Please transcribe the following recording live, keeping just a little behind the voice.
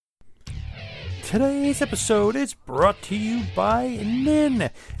Today's episode is brought to you by Nin.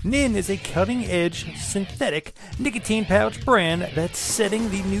 Nin is a cutting-edge synthetic nicotine pouch brand that's setting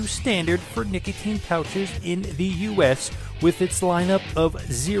the new standard for nicotine pouches in the U.S. with its lineup of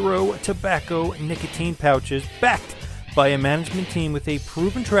zero tobacco nicotine pouches backed by a management team with a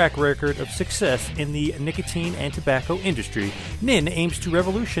proven track record of success in the nicotine and tobacco industry. Nin aims to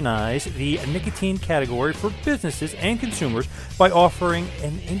revolutionize the nicotine category for businesses and consumers by offering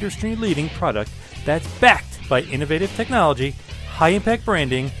an industry-leading product that's backed by innovative technology, high-impact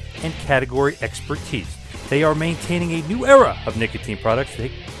branding, and category expertise. They are maintaining a new era of nicotine products to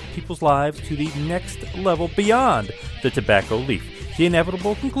take people's lives to the next level beyond the tobacco leaf. The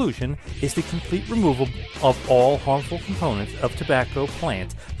inevitable conclusion is the complete removal of all harmful components of tobacco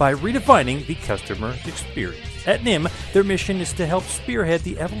plants by redefining the customer experience. At NIM, their mission is to help spearhead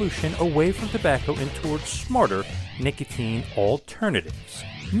the evolution away from tobacco and towards smarter nicotine alternatives.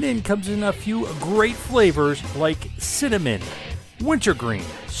 NIM comes in a few great flavors like cinnamon, wintergreen,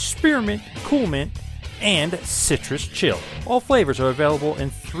 spearmint, cool mint, and citrus chill. All flavors are available in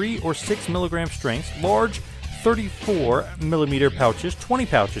 3 or 6 milligram strengths, large 34 millimeter pouches, 20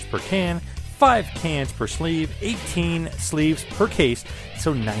 pouches per can, 5 cans per sleeve, 18 sleeves per case,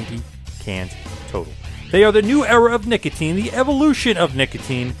 so 90 cans total. They are the new era of nicotine, the evolution of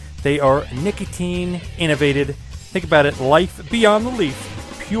nicotine. They are nicotine innovated. Think about it, life beyond the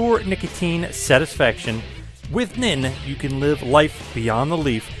leaf, pure nicotine satisfaction. With Nin, you can live life beyond the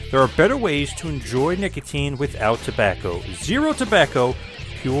leaf. There are better ways to enjoy nicotine without tobacco. Zero tobacco,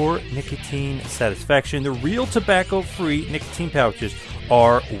 pure nicotine satisfaction. The real tobacco-free nicotine pouches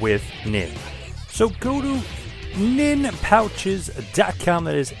are with Nin. So go to ninpouches.com.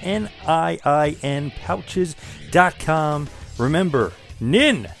 That is N-I-I-N pouches.com. Remember,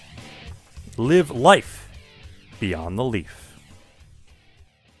 Nin. Live life beyond the leaf.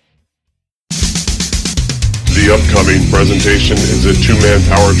 The upcoming presentation is a two-man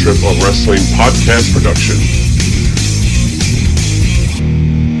power trip of wrestling podcast production.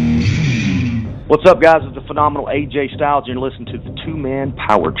 What's up, guys? It's the phenomenal AJ Styles, and you're listening to the two-man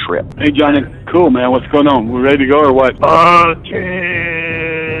power trip. Hey, Johnny. Cool, man. What's going on? We ready to go or what?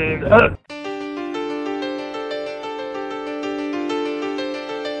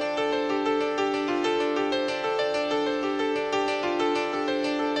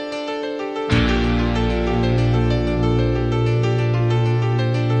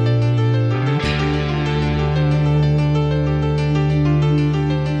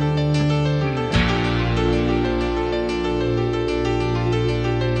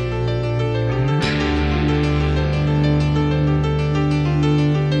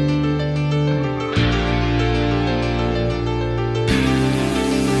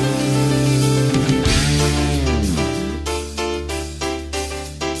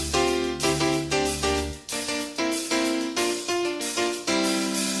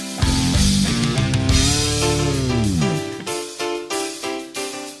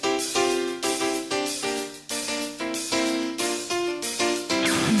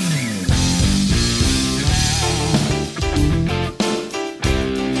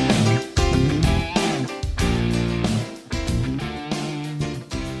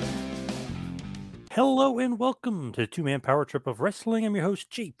 Hello and welcome to the two-man power trip of wrestling. I'm your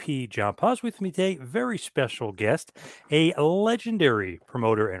host, JP John Paz. With me today, very special guest, a legendary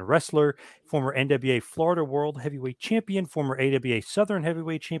promoter and wrestler, former NWA Florida World Heavyweight Champion, former AWA Southern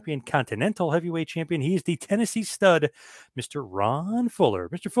Heavyweight Champion, Continental Heavyweight Champion. He is the Tennessee Stud, Mr. Ron Fuller.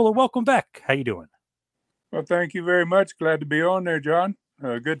 Mr. Fuller, welcome back. How you doing? Well, thank you very much. Glad to be on there, John.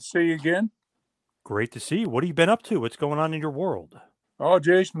 Good to see you again. Great to see you. What have you been up to? What's going on in your world? Oh,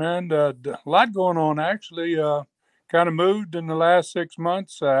 Jason, man, a lot going on, actually. Kind of moved in the last 6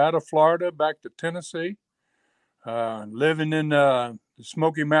 months out of Florida back to Tennessee, living in the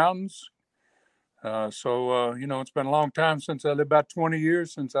Smoky Mountains. It's been a long time since I lived, about 20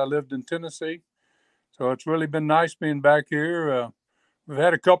 years since I lived in Tennessee. So it's really been nice being back here. We've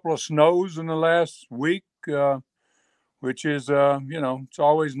had a couple of snows in the last week, which is, it's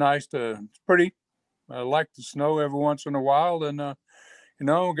always nice it's pretty. I like the snow every once in a while. And,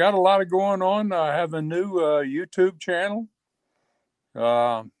 got a lot of going on. I have a new YouTube channel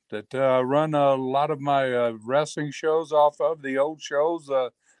that run a lot of my wrestling shows off of, the old shows,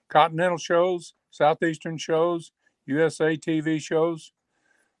 Continental shows, Southeastern shows, USA TV shows.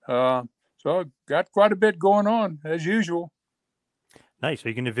 So I've got quite a bit going on, as usual. Nice. Are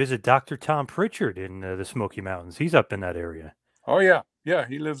you going to visit Dr. Tom Pritchard in the Smoky Mountains? He's up in that area. Oh, yeah. Yeah,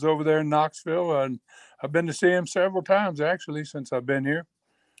 he lives over there in Knoxville, and I've been to see him several times, actually, since I've been here.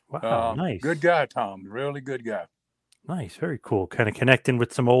 Wow, nice. Good guy, Tom. Really good guy. Nice, very cool. Kind of connecting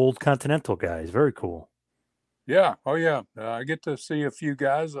with some old Continental guys. Very cool. Yeah. Oh, yeah. I get to see a few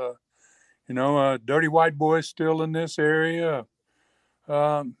guys. Dirty White Boy's still in this area.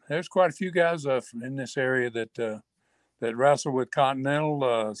 There's quite a few guys in this area that wrestle with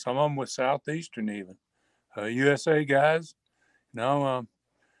Continental. Some of them with Southeastern even. USA guys. You know,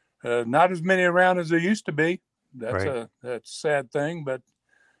 not as many around as there used to be. That's Right. that's a sad thing, but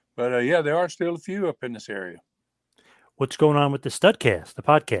yeah, there are still a few up in this area. What's going on with the Studcast, the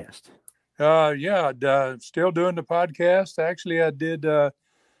podcast? Yeah, still doing the podcast. Actually, I did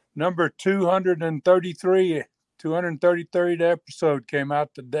number 233, 233rd episode came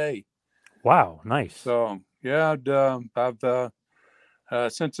out today. Wow, nice. So yeah, I've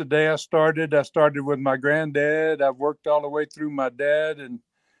since the day I started with my granddad. I've worked all the way through my dad,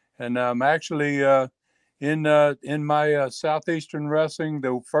 and I'm actually in my Southeastern Wrestling,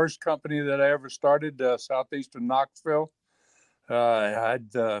 the first company that I ever started, Southeastern Knoxville.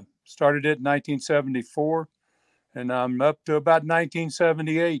 I'd started it in 1974, and I'm up to about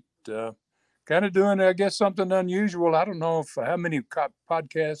 1978. Kind of doing, I guess, something unusual. I don't know how many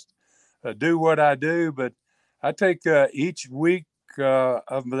podcasts do what I do, but I take each week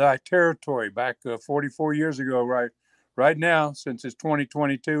of my territory back 44 years ago. Right now, since it's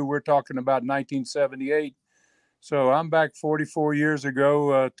 2022, we're talking about 1978. So I'm back 44 years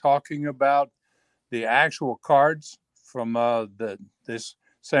ago talking about the actual cards from this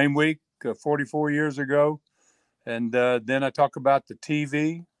same week 44 years ago, and then I talk about the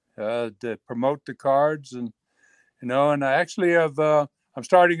TV to promote the cards, and and I actually have I'm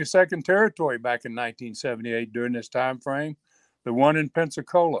starting a second territory back in 1978 during this time frame, the one in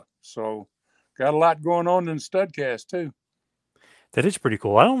Pensacola. So got a lot going on in Studcast too. That is pretty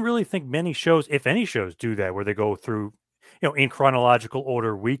cool. I don't really think many shows, if any shows, do that where they go through, in chronological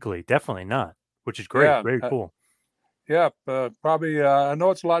order weekly. Definitely not, which is great. Yeah, Very cool. yeah, probably. I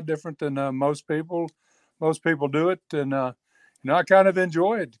know it's a lot different than most people. Most people do it, and I kind of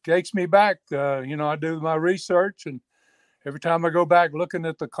enjoy it. It takes me back. I do my research, and every time I go back looking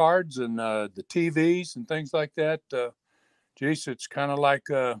at the cards and the TVs and things like that, geez, it's kind of like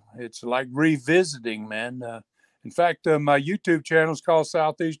it's like revisiting, man. In fact, my YouTube channel is called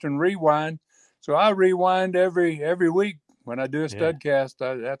Southeastern Rewind, so I rewind every week when I do a Yeah. studcast.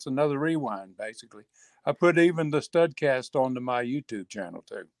 That's another rewind, basically. I put even the studcast onto my YouTube channel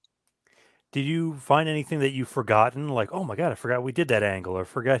too. Did you find anything that you've forgotten? Like, oh my god, I forgot we did that angle, or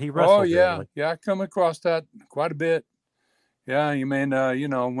forgot he Oh wrestled there. yeah, Like, yeah, I come across that quite a bit. Yeah, you mean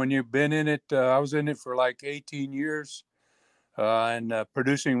when you've been in it, I was in it for like 18 years, and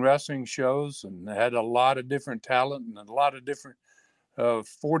producing wrestling shows, and had a lot of different talent and a lot of different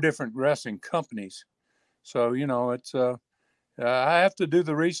 4 different wrestling companies. So it's I have to do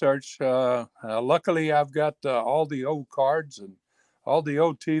the research. Luckily, I've got all the old cards and all the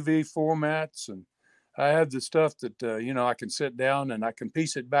old TV formats, and I have the stuff that I can sit down and I can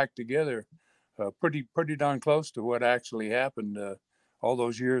piece it back together, pretty darn close to what actually happened all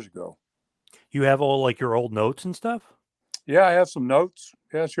those years ago. you have all like your old notes and stuff. Yeah, I have some notes.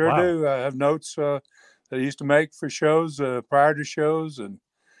 Yeah, sure Wow. do. I have notes that I used to make for shows prior to shows, and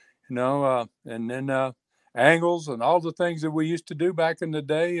and then angles and all the things that we used to do back in the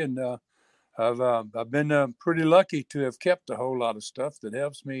day. And I've been pretty lucky to have kept a whole lot of stuff that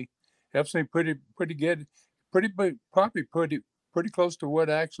helps me pretty good, probably pretty close to what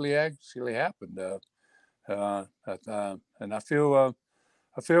actually happened. And I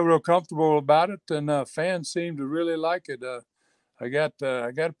feel real comfortable about it, and fans seem to really like it. I got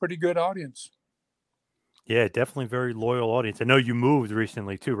a pretty good audience. Yeah, definitely very loyal audience. I know you moved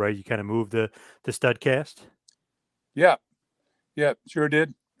recently too, right? You kind of moved the Studcast. Yeah, yeah, sure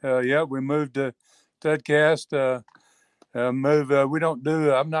did. Yeah, we moved to Studcast. Move. We don't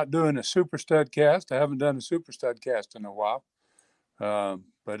do. I'm not doing a super Studcast. I haven't done a super Studcast in a while.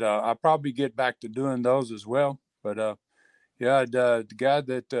 But I'll probably get back to doing those as well. But yeah, the guy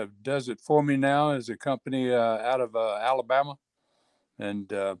that does it for me now is a company out of Alabama,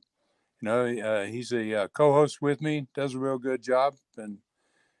 and he's a co-host with me. Does a real good job, and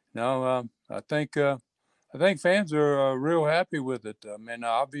I think fans are real happy with it. I mean,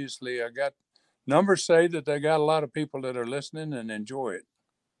 obviously, I got numbers say that they got a lot of people that are listening and enjoy it.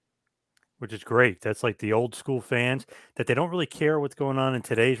 Which is great. That's like the old school fans that they don't really care what's going on in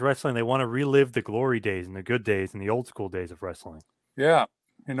today's wrestling. They want to relive the glory days and the good days and the old school days of wrestling. Yeah,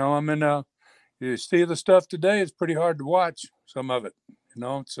 I mean, you see the stuff today. It's pretty hard to watch some of it.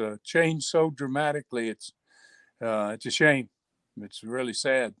 It's changed so dramatically. It's a shame. It's really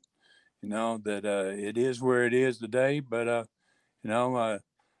sad. That it is where it is today. But you know,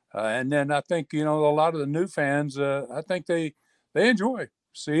 And then I think, a lot of the new fans, I think they enjoy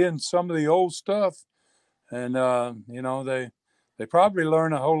seeing some of the old stuff. And, they probably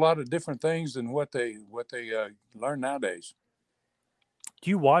learn a whole lot of different things than what they learn nowadays. Do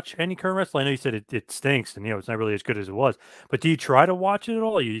you watch any current wrestling? I know you said it stinks and it's not really as good as it was, but do you try to watch it at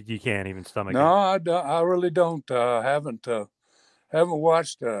all? Or you can't even stomach No, it. I really don't. Haven't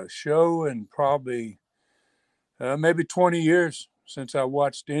watched a show in probably maybe 20 years since I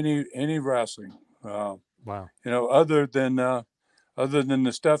watched any wrestling. Wow. Other than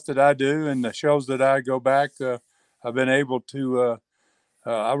the stuff that I do and the shows that I go back, I've been able to.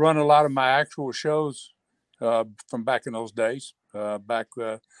 I run a lot of my actual shows from back in those days. Back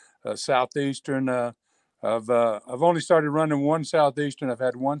Southeastern. I've only started running one Southeastern. I've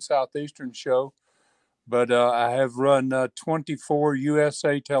had one Southeastern show, but I have run 24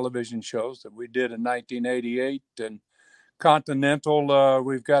 USA television shows that we did in 1988, and Continental.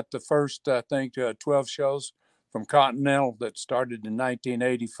 We've got the first, I think, 12 shows from Continental that started in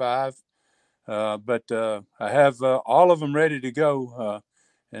 1985. But I have all of them ready to go,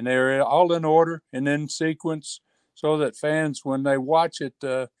 and they're all in order and in sequence, so that fans, when they watch it,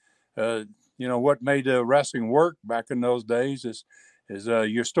 what made wrestling work back in those days is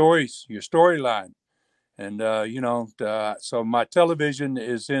your storyline, and so my television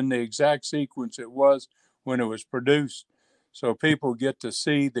is in the exact sequence it was when it was produced, so people get to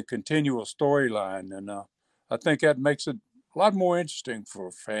see the continual storyline, and I think that makes it a lot more interesting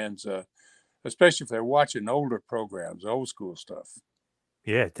for fans, especially if they're watching older programs, old school stuff.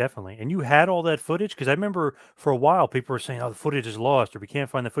 Yeah, definitely. And you had all that footage? Because I remember for a while people were saying, "Oh, the footage is lost," or "We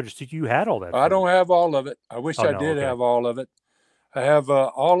can't find the footage." So you had all that I don't footage. have all of it. I wish Oh I no, did okay. have all of it. I have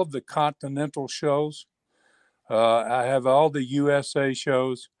all of the Continental shows. I have all the USA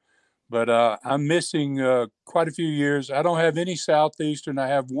shows, but I'm missing quite a few years. I don't have any Southeastern. I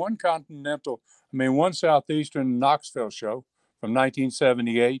have one one Southeastern Knoxville show from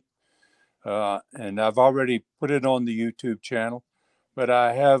 1978, and I've already put it on the YouTube channel. But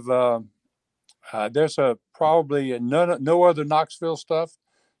I have there's probably no other Knoxville stuff.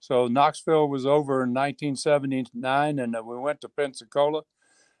 So Knoxville was over in 1979, and we went to Pensacola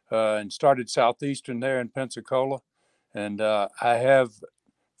and started Southeastern there in Pensacola. And I have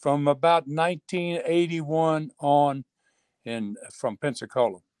from about 1981 on from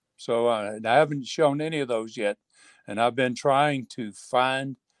Pensacola. So I haven't shown any of those yet, and I've been trying to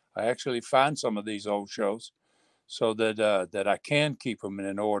actually find some of these old shows so that I can keep them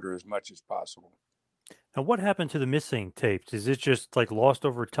in order as much as possible. Now, what happened to the missing tapes? Is it just like lost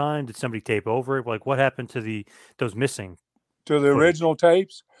over time? Did somebody tape over it? Like, what happened to those missing To the footage? original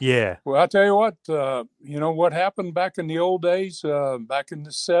tapes, Yeah. well, I'll tell you what, what happened back in the old days, back in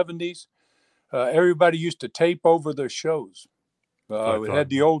the 70s, everybody used to tape over their shows. That's what I We thought. had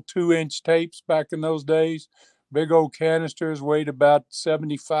the old 2-inch tapes back in those days, big old canisters, weighed about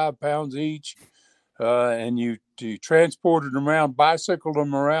 75 pounds each. And you transported them around, bicycled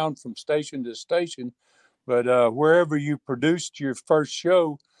them around from station to station. But wherever you produced your first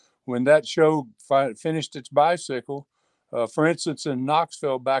show, when that show finished its bicycle, for instance, in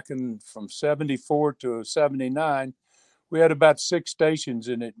Knoxville back from 74 to 79, we had about 6 stations,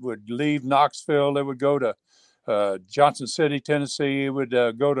 and it would leave Knoxville. It would go to Johnson City, Tennessee. It would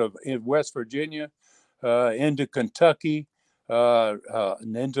go to West Virginia, into Kentucky,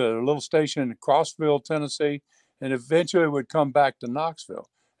 and into a little station in Crossville, Tennessee, and eventually would come back to Knoxville.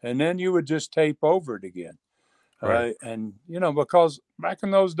 And then you would just tape over it again. Right. And, because back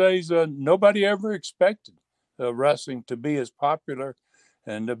in those days, nobody ever expected wrestling to be as popular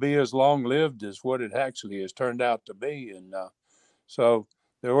and to be as long lived as what it actually has turned out to be. And so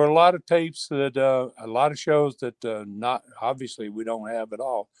there were a lot of tapes a lot of shows that not obviously we don't have at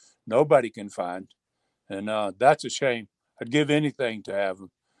all. Nobody can find. And that's a shame. I'd give anything to have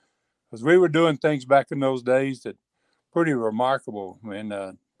them, because we were doing things back in those days that pretty remarkable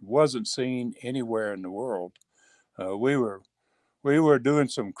and wasn't seen anywhere in the world. We were doing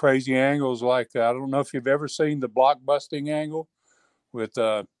some crazy angles, like I don't know if you've ever seen the block busting angle with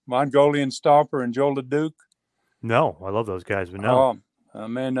Mongolian Stomper and Joe LeDuc. No, I love those guys, but no. I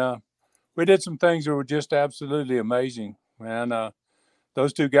mean, we did some things that were just absolutely amazing, and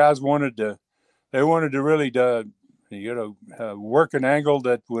those two guys wanted to really work an angle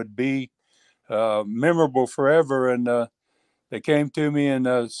that would be memorable forever. And they came to me, and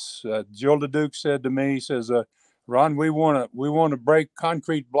Joe LeDuc said to me, he says, "Ron, we want to break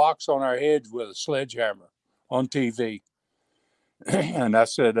concrete blocks on our heads with a sledgehammer on TV." And I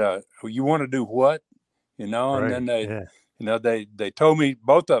said, "You want to do what?" And Right. then Yeah. they told me,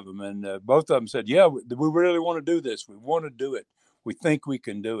 both of them, and both of them said, "Yeah, we really want to do this. We want to do it. We think we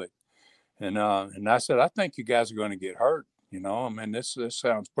can do it. And I said, I think you guys are going to get hurt. I mean, this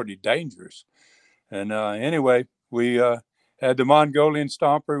sounds pretty dangerous. And anyway, we had the Mongolian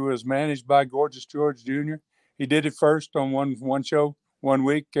Stomper, who was managed by Gorgeous George Jr. He did it first on one show, 1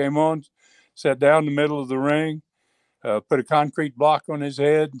 week, came on, sat down in the middle of the ring, put a concrete block on his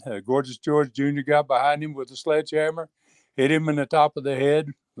head. Gorgeous George Jr. got behind him with a sledgehammer, hit him in the top of the head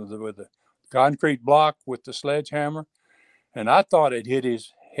with a concrete block with the sledgehammer. And I thought it hit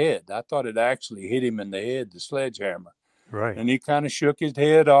his head. I thought it actually hit him in the head, the sledgehammer. Right. And he kind of shook his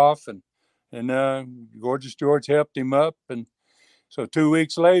head off, and Gorgeous George helped him up. And so 2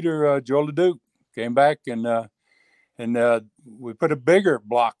 weeks later, Joe LeDuc came back, and we put a bigger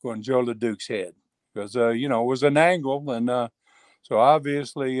block on Joe LeDuc's head because, it was an angle. And so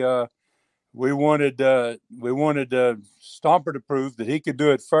obviously we wanted Stomper to prove that he could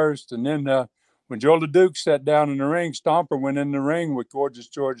do it first. And then when Joe LeDuc sat down in the ring, Stomper went in the ring with Gorgeous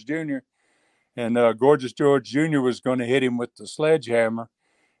George Jr., and Gorgeous George Jr. was going to hit him with the sledgehammer.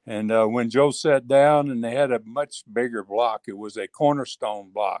 And when Joe sat down, and they had a much bigger block, it was a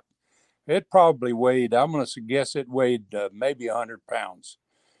cornerstone block. It probably weighed, I'm going to guess it weighed maybe 100 pounds.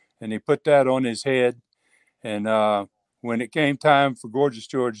 And he put that on his head. And when it came time for Gorgeous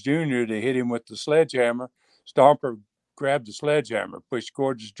George Jr. to hit him with the sledgehammer, Stomper grabbed the sledgehammer, pushed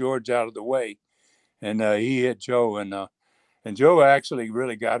Gorgeous George out of the way, and he hit Joe. And Joe actually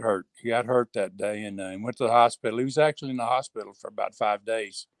really got hurt. He got hurt that day, and he went to the hospital. He was actually in the hospital for about 5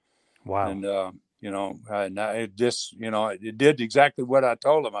 days. Wow. And it just, it did exactly what I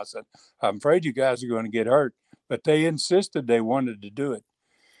told him. I said, I'm afraid you guys are going to get hurt, but they insisted they wanted to do it.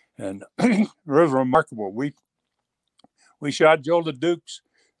 And it was remarkable. We shot Joe LeDuc's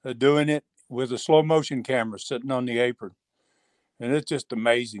doing it with a slow motion camera sitting on the apron. And it's just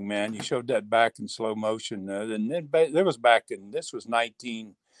amazing, man. You showed that back in slow motion. And then there was this was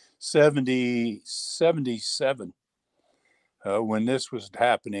 1977 when this was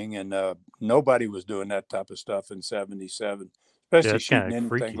happening. And nobody was doing that type of stuff in 77, especially shooting anything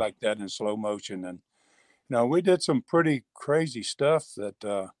freaky like that in slow motion. And, we did some pretty crazy stuff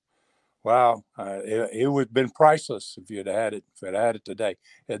that, wow, it would have been priceless if you'd had it. If I'd had it today,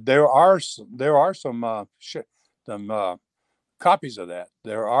 there are some copies of that.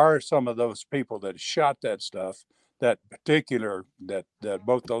 There are some of those people that shot that stuff, that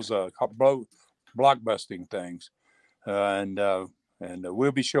both those blockbusting things, and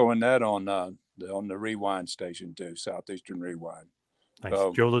we'll be showing that on the Rewind station too, Southeastern Rewind. Nice.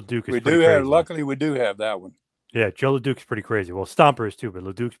 Joe LeDuc is luckily we do have that one. Yeah, Joe LeDuc's pretty crazy. Well, Stomper is too, but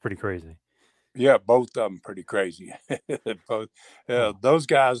LeDuc's pretty crazy. Yeah, both of them pretty crazy. Those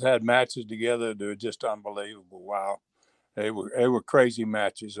guys had matches together that were just unbelievable. Wow, they were crazy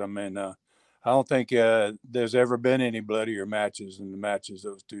matches. I mean, I don't think there's ever been any bloodier matches than the matches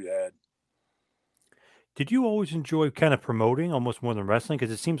those two had. Did you always enjoy kind of promoting almost more than wrestling?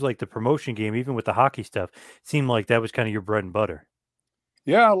 Because it seems like the promotion game, even with the hockey stuff, seemed like that was kind of your bread and butter.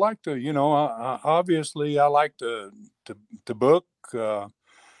 Yeah, I like to, obviously I like to book,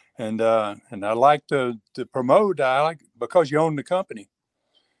 and I like to promote. I like because you own the company,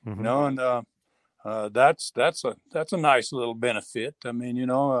 Mm-hmm. and that's a nice little benefit. I mean,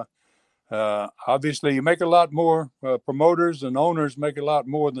 obviously you make a lot more. Promoters and owners make a lot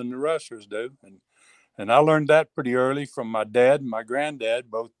more than the wrestlers do, and I learned that pretty early from my dad and my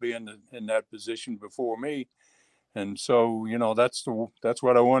granddad, both being in that position before me. And so, that's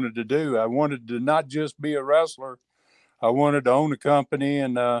what I wanted to do. I wanted to not just be a wrestler. I wanted to own a company,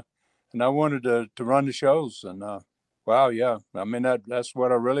 and I wanted to run the shows. And wow, yeah, I mean that's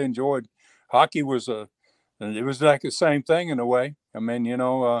what I really enjoyed. Hockey was it was like the same thing in a way. I mean,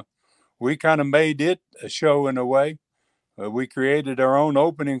 we kind of made it a show in a way. We created our own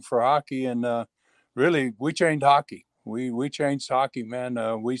opening for hockey, and really we changed hockey. We changed hockey,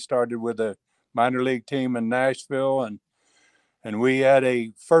 man. We started with a minor league team in Nashville, and we had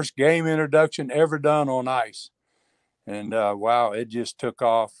a first game introduction ever done on ice. And wow, it just took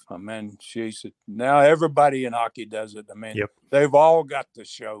off. I mean, now everybody in hockey does it. I mean, Yep. They've all got the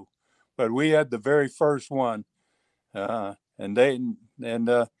show, but we had the very first one, and a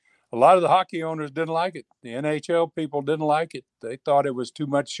lot of the hockey owners didn't like it. The NHL people didn't like it. They thought it was too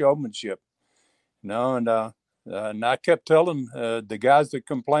much showmanship, and I kept telling the guys that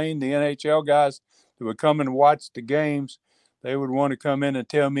complained, the NHL guys that would come and watch the games, they would want to come in and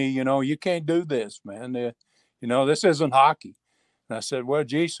tell me, you can't do this, man. This isn't hockey. And I said, well,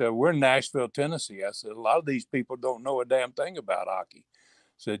 gee, so we're in Nashville, Tennessee. I said, a lot of these people don't know a damn thing about hockey.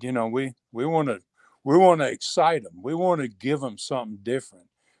 I said, we want to excite them. We want to give them something different.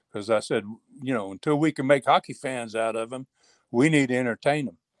 Because I said, until we can make hockey fans out of them, we need to entertain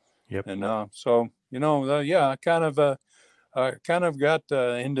them. Yep. And so, I kind of got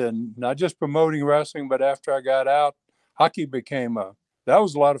into not just promoting wrestling, but after I got out, hockey became that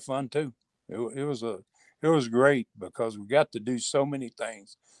was a lot of fun too. It was great because we got to do so many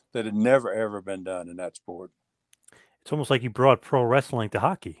things that had never ever been done in that sport. It's almost like you brought pro wrestling to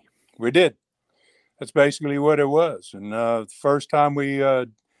hockey. We did. That's basically what it was. And the first time we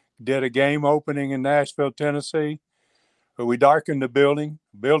did a game opening in Nashville, Tennessee, we darkened the building.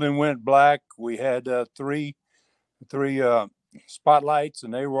 Building went black. We had three spotlights,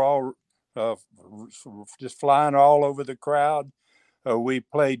 and they were all just flying all over the crowd. We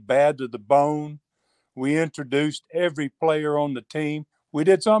played Bad to the Bone. We introduced every player on the team. We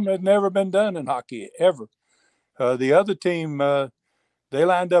did something that had never been done in hockey ever. The other team, they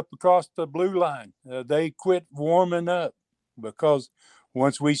lined up across the blue line. They quit warming up because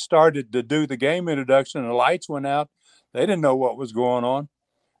once we started to do the game introduction and the lights went out, they didn't know what was going on.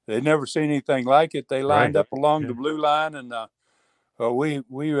 They'd never seen anything like it. They lined up along the blue line, and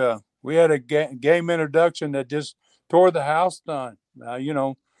we had a game introduction that just tore the house down.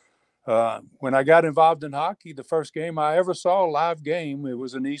 When I got involved in hockey, the first game I ever saw, a live game, it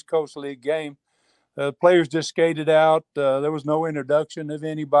was an East Coast League game. Players just skated out. There was no introduction of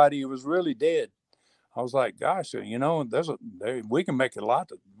anybody. It was really dead. I was like, gosh, we can make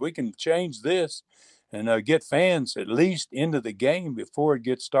we can change this and get fans at least into the game before it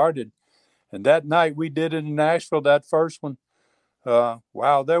gets started. And that night we did it in Nashville, that first one.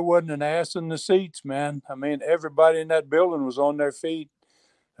 Wow, there wasn't an ass in the seats, man. I mean, everybody in that building was on their feet.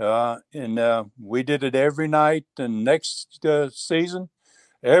 And we did it every night. And next season,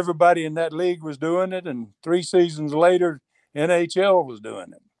 everybody in that league was doing it. And 3 seasons later, NHL was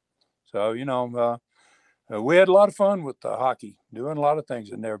doing it. So, we had a lot of fun with hockey, doing a lot of things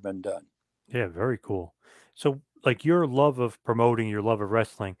that never been done. Yeah, very cool. So, like your love of promoting, your love of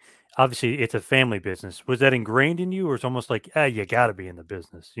wrestling, obviously it's a family business. Was that ingrained in you, or it's almost like, you got to be in the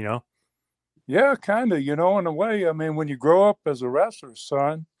business, Yeah, kind of, in a way. I mean, when you grow up as a wrestler's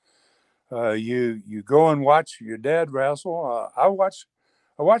son, you go and watch your dad wrestle. I watched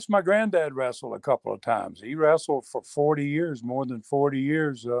my granddad wrestle a couple of times. He wrestled for 40 years, more than 40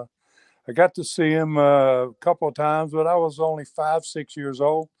 years. I got to see him a couple of times, but I was only 5, 6 years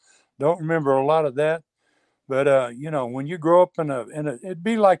old. Don't remember a lot of that. But, when you grow up it'd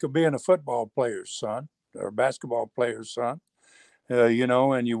be like being a football player's son or a basketball player's son,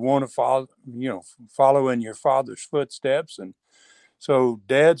 and you want to follow in your father's footsteps. And so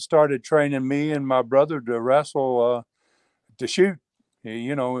Dad started training me and my brother to wrestle, to shoot.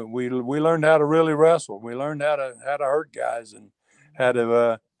 We learned how to really wrestle. We learned how to hurt guys and how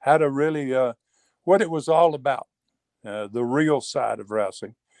to really what it was all about, the real side of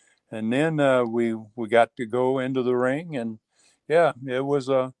wrestling. And then we got to go into the ring, and it was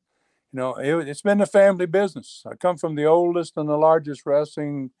it's been a family business. I come from the oldest and the largest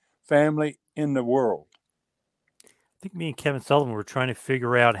wrestling family in the world. I think me and Kevin Sullivan were trying to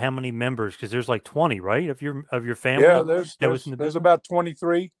figure out how many members, because there's like 20, right, of your family. Yeah, there's about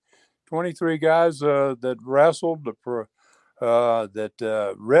 23 guys that wrestled,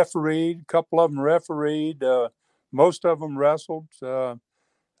 that refereed. A couple of them refereed. Most of them wrestled.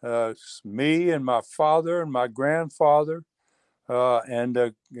 Me and my father and my grandfather, and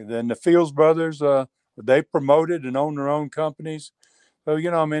then the Fields brothers. They promoted and owned their own companies. So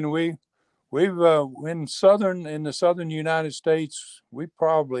we've in the southern United States, we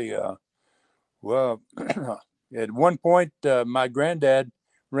probably at one point my granddad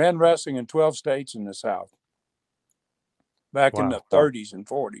ran wrestling in 12 states in the South back in the 30s and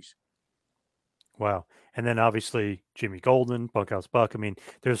 40s. Wow. And then obviously Jimmy Golden, Bunkhouse Buck. I mean,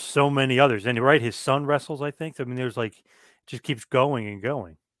 there's so many others. And right, his son wrestles, I think. I mean, there's just keeps going and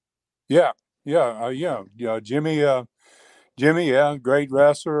going. Yeah. Jimmy, great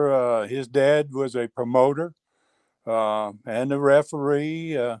wrestler. His dad was a promoter and a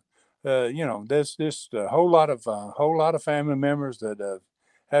referee. There's just a whole lot of family members that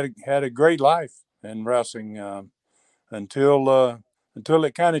had a great life in wrestling until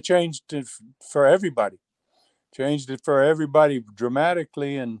it kind of changed for everybody. Changed it for everybody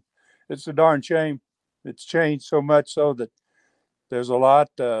dramatically, and it's a darn shame. It's changed so much so that there's a lot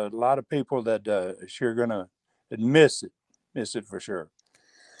of people that sure gonna miss it for sure.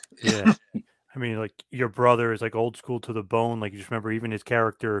 Yeah. I mean, like your brother is like old school to the bone. Like you just remember even his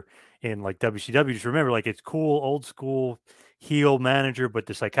character in like WCW. Just remember, like it's cool, old school heel manager, but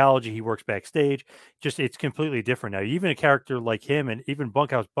the psychology he works backstage, just it's completely different now. Even a character like him and even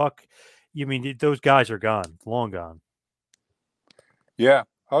Bunkhouse Buck, those guys are gone, long gone. Yeah.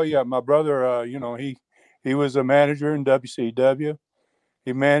 Oh yeah. My brother, he was a manager in WCW.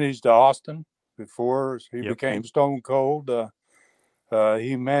 He managed Austin before he became Stone Cold.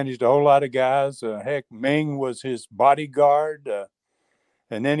 He managed a whole lot of guys. Heck, Ming was his bodyguard.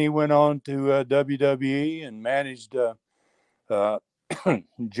 And then he went on to WWE and managed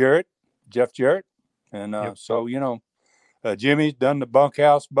Jeff Jarrett. And so, Jimmy's done the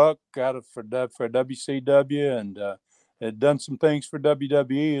Bunkhouse Buck out of for WCW and had done some things for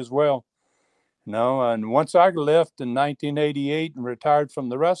WWE as well. And once I left in 1988 and retired from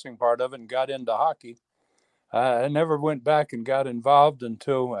the wrestling part of it and got into hockey, I never went back and got involved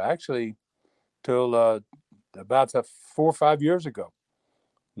until about 4 or 5 years ago.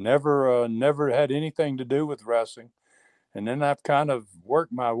 Never had anything to do with wrestling. And then I've kind of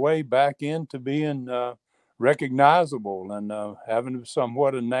worked my way back into being recognizable and having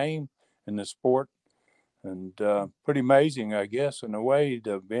somewhat a name in the sport. And pretty amazing, I guess, in a way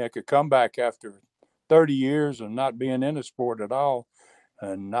to make a comeback after 30 years of not being in the sport at all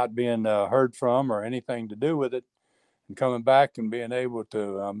and not being heard from or anything to do with it, and coming back and being able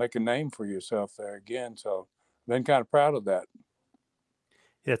to make a name for yourself there again. So I've been kind of proud of that.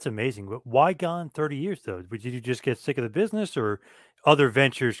 Yeah, it's amazing. But why gone 30 years, though? Did you just get sick of the business or other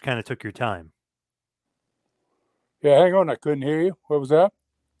ventures kind of took your time? Yeah, hang on. I couldn't hear you. What was that?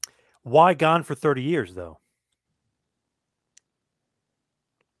 Why gone for 30 years, though?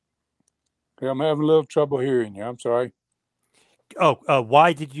 Yeah, I'm having a little trouble hearing you. I'm sorry. Oh,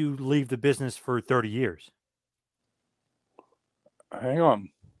 why did you leave the business for 30 years? Hang on.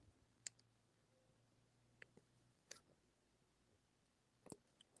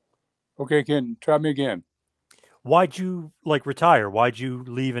 Okay, try me again. Why'd you retire? Why'd you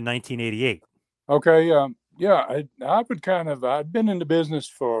leave in 1988? Okay, yeah, I'd been in the business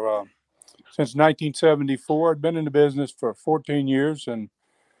for since 1974. I'd been in the business for 14 years, and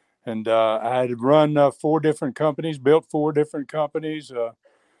I had run 4 different companies, built 4 different companies,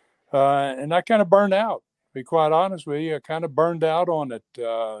 and I kind of burned out. To be quite honest with you, I kind of burned out on it.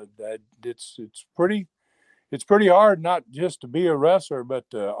 That it's pretty hard not just to be a wrestler, but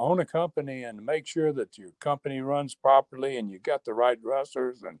to own a company and make sure that your company runs properly and you got the right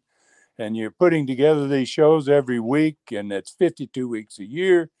wrestlers and you're putting together these shows every week, and it's 52 weeks a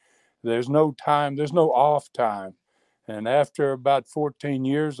year. There's no time, there's no off time. And after about 14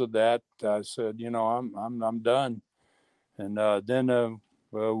 years of that, I said, I'm done. And then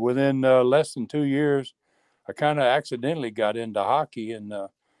within less than 2 years, I kind of accidentally got into hockey, and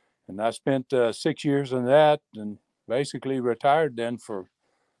I spent 6 years in that, and basically retired then for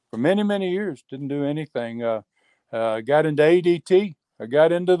many, many years. Didn't do anything. Got into ADT. I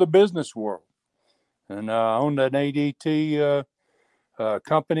got into the business world, and owned an ADT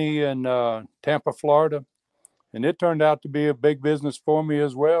company in Tampa, Florida, and it turned out to be a big business for me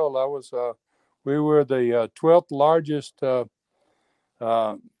as well. We were the 12th largest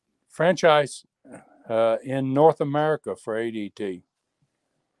franchise in North America for ADT.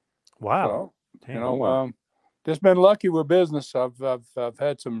 Wow. So, just been lucky with business. I've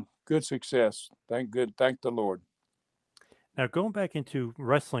had some good success. Thank the Lord. Now, going back into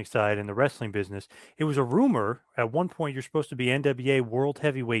wrestling side and the wrestling business, it was a rumor at one point you're supposed to be NWA World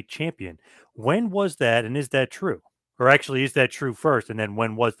Heavyweight Champion. When was that, and is that true? Or actually, is that true first, and then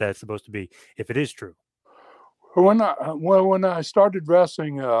when was that supposed to be, if it is true? When I started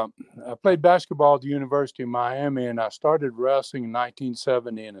wrestling, I played basketball at the University of Miami, and I started wrestling in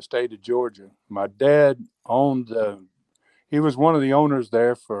 1970 in the state of Georgia. My dad he was one of the owners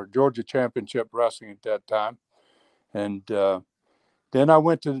there for Georgia Championship Wrestling at that time. And then I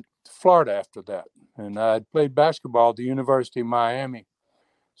went to Florida after that, and I had played basketball at the University of Miami.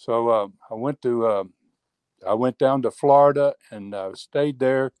 So I went down to Florida and stayed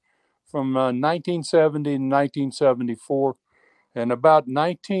there from 1970 to 1974. And about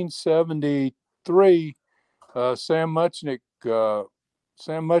 1973, Sam Muchnick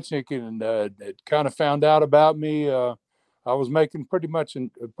had kind of found out about me. I was making pretty much a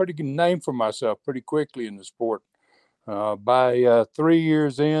pretty good name for myself pretty quickly in the sport. By 3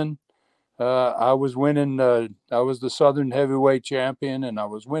 years in, I was winning. I was the Southern Heavyweight Champion, and I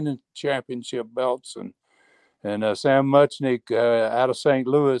was winning championship belts. And Sam Muchnick out of St.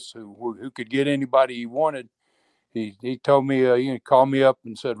 Louis, who could get anybody he wanted, he told me, he called me up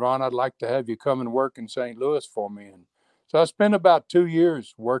and said, "Ron, I'd like to have you come and work in St. Louis for me." And so I spent about 2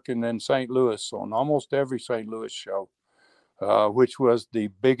 years working in St. Louis on almost every St. Louis show, which was the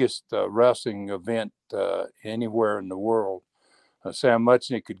biggest wrestling event anywhere in the world. Sam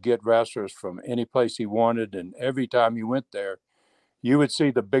Muchnick could get wrestlers from any place he wanted, and every time you went there, you would see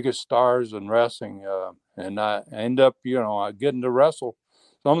the biggest stars in wrestling, and I end up, getting to wrestle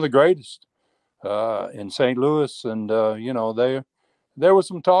some of the greatest. in St. Louis, and there was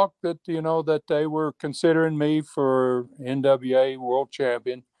some talk that that they were considering me for NWA World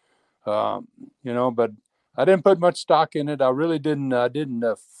Champion. Um, but I didn't put much stock in it. I really didn't. I didn't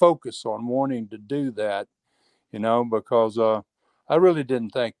focus on wanting to do that, because I really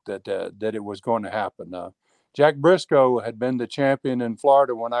didn't think that it was going to happen. Jack Briscoe had been the champion in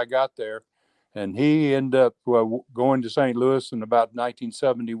Florida when I got there, and he ended up going to St. Louis in about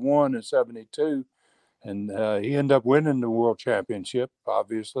 1971 and 72, and he ended up winning the world championship,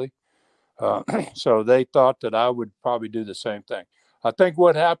 obviously. So they thought that I would probably do the same thing. I think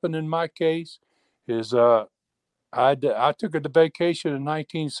what happened in my case is I took a vacation in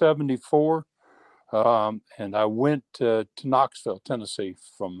 1974, and I went to Knoxville, Tennessee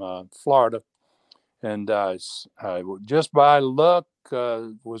from Florida. And I just by luck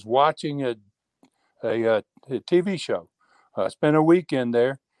was watching a TV show. I spent a weekend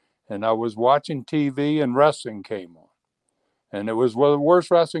there, and I was watching TV, and wrestling came on. And it was the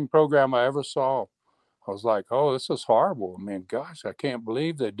worst wrestling program I ever saw. I was like, oh, this is horrible. I mean, gosh, I can't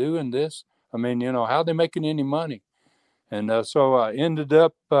believe they're doing this. I mean, how are they making any money? And so I ended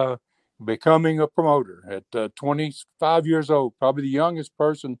up becoming a promoter at 25 years old, probably the youngest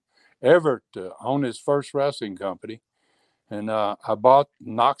person ever to own his first wrestling company. And I bought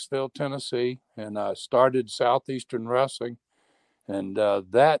Knoxville, Tennessee, and I started Southeastern Wrestling. And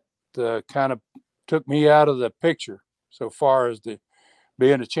that kind of took me out of the picture so far as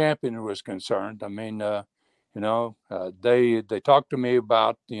being a champion was concerned. I mean, they talked to me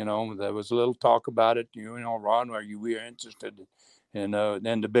about, there was a little talk about it, Ron, are you interested in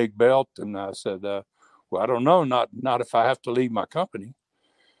the big belt? And I said, well, I don't know, not if I have to leave my company.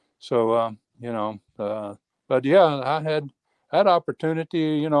 So, but yeah, I had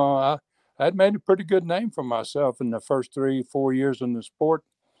opportunity, I had made a pretty good name for myself in the first 3-4 years in the sport.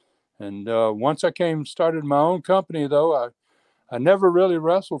 And once I started my own company, though, I never really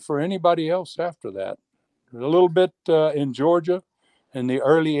wrestled for anybody else after that. A little bit in Georgia in the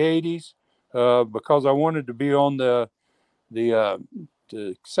early 80s because I wanted to be on the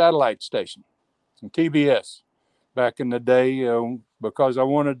satellite station, TBS, back in the day because I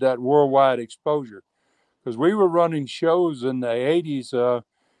wanted that worldwide exposure. Because we were running shows in the 80s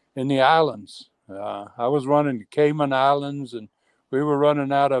in the islands. I was running the Cayman Islands, and we were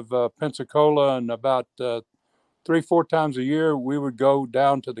running out of Pensacola, and about 3-4 times a year we would go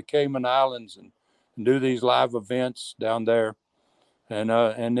down to the Cayman Islands and do these live events down there, and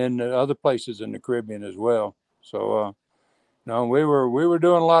then other places in the Caribbean as well. So we were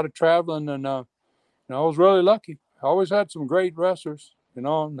doing a lot of traveling, and I was really lucky. I always had some great wrestlers, and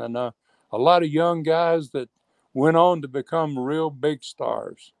a lot of young guys that went on to become real big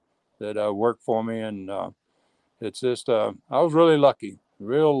stars that worked for me, and it's just I was really lucky,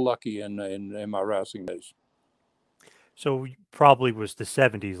 real lucky in my wrestling days. So probably was the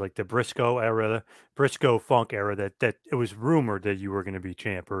 70s, like the Briscoe era, Briscoe Funk era, that it was rumored that you were going to be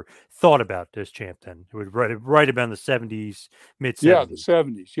champ or thought about as champ then. It was right about the 70s, mid 70s. Yeah, the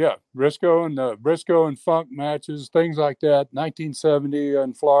 70s. Yeah. Briscoe and Funk matches, things like that. 1970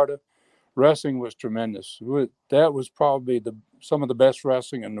 in Florida, wrestling was tremendous. That was probably some of the best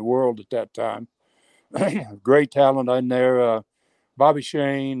wrestling in the world at that time. Great talent in there. Bobby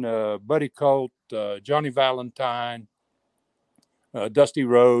Shane, Buddy Colt, Johnny Valentine, Dusty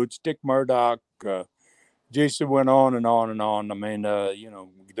Rhodes, Dick Murdoch, Jason went on and on and on. I mean,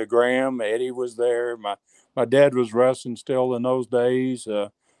 the Graham, Eddie was there. My dad was wrestling still in those days.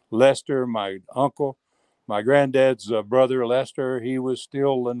 Lester, my uncle, my granddad's brother, Lester, he was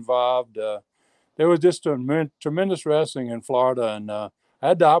still involved. There was just tremendous wrestling in Florida, and I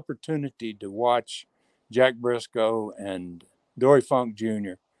had the opportunity to watch Jack Briscoe and Dory Funk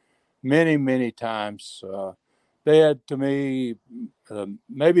Jr. many, many times. They had, to me,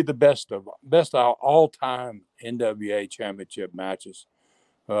 maybe the best of all-time NWA championship matches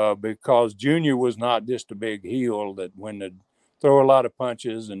because Junior was not just a big heel that wanted to throw a lot of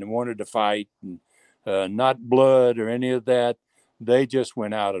punches and wanted to fight, and not blood or any of that. They just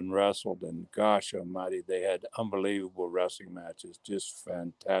went out and wrestled, and gosh almighty, they had unbelievable wrestling matches, just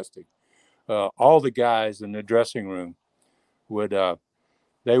fantastic. All the guys in the dressing room would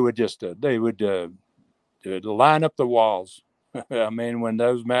line up the walls. I mean, when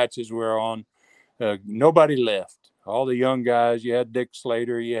those matches were on, nobody left. All the young guys, you had Dick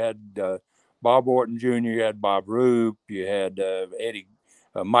Slater, you had Bob Orton Jr., you had Bob Roop, you had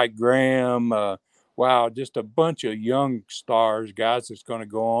Mike Graham. Wow, just a bunch of young stars, guys that's going to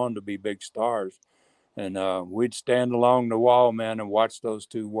go on to be big stars. And we'd stand along the wall, man, and watch those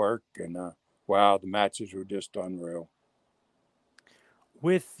two work. And wow, the matches were just unreal.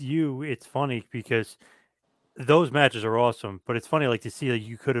 with you, it's funny because those matches are awesome, but it's funny like to see that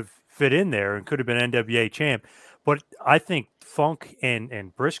you could have fit in there and could have been NWA champ. But I think Funk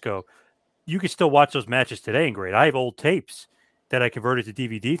and Briscoe, you could still watch those matches today and great. I have old tapes that I converted to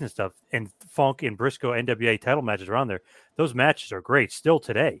DVDs and stuff, and Funk and Briscoe NWA title matches are on there. Those matches are great still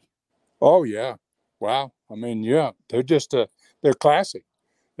today. Oh yeah, wow. I mean, yeah, they're just they're classic.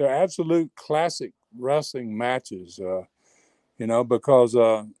 They're absolute classic wrestling matches. Because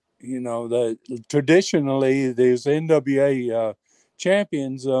the traditionally these NWA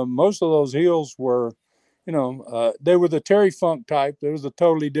champions, most of those heels were, they were the Terry Funk type. There was a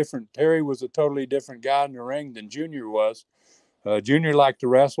totally different. Terry was a totally different guy in the ring than Junior was. Junior liked to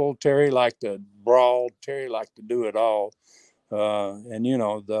wrestle. Terry liked to brawl. Terry liked to do it all. And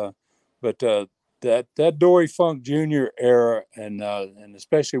that Dory Funk Jr. era, and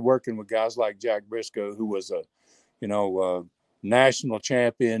especially working with guys like Jack Briscoe, who was a national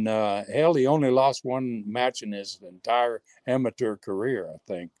champion. Hell, he only lost one match in his entire amateur career, I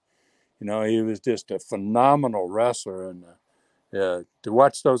think. He was just a phenomenal wrestler, and to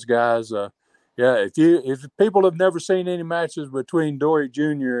watch those guys. If people have never seen any matches between Dory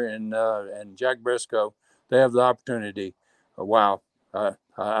Jr. and Jack Briscoe, they have the opportunity. Wow, I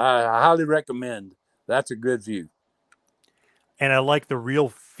highly recommend. That's a good view. And I like the real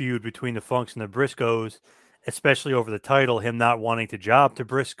feud between the Funks and the Briscoes, especially over the title. Him not wanting to job to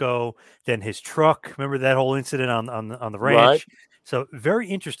Briscoe, then his truck. Remember that whole incident on the ranch? Right. So very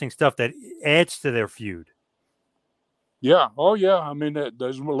interesting stuff that adds to their feud. Yeah. Oh, yeah. I mean,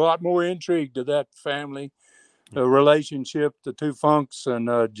 there's a lot more intrigue to that family relationship, the two Funks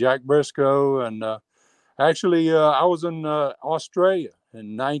and Jack Briscoe. And actually, I was in Australia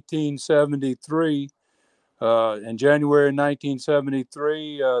in 1973. In January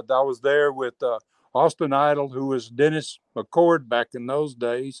 1973, I was there with Austin Idol, who was Dennis McCord back in those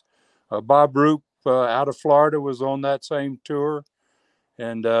days. Bob Roop out of Florida was on that same tour.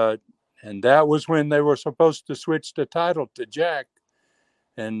 And that was when they were supposed to switch the title to Jack.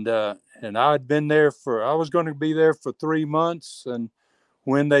 And I'd been there I was going to be there for 3 months. And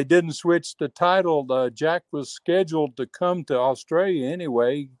when they didn't switch the title, Jack was scheduled to come to Australia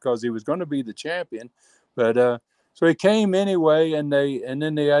anyway, because he was going to be the champion. But so he came anyway, and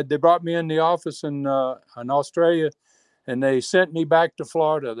then they brought me in the office in Australia, and they sent me back to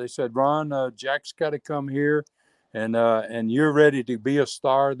Florida. They said, Ron, Jack's got to come here, and you're ready to be a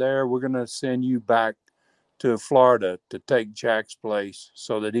star there. We're going to send you back to Florida to take Jack's place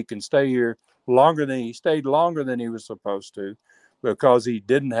so that he can stay here longer than he was supposed to, because he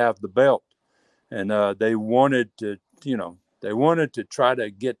didn't have the belt. And they wanted to try to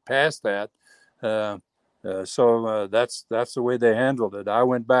get past that. So that's the way they handled it. I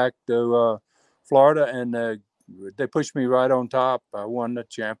went back to Florida, and they pushed me right on top. I won the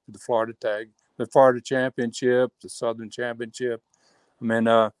Florida Championship, the Southern Championship. I mean,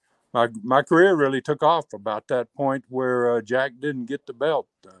 my career really took off about that point where Jack didn't get the belt.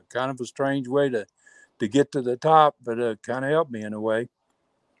 Kind of a strange way to get to the top, but it kind of helped me in a way.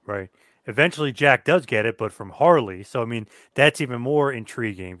 Right. Eventually, Jack does get it, but from Harley. So, I mean, that's even more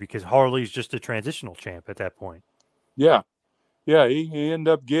intriguing because Harley's just a transitional champ at that point. Yeah. Yeah, he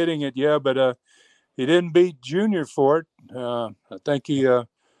ended up getting it, but he didn't beat Junior for it. I think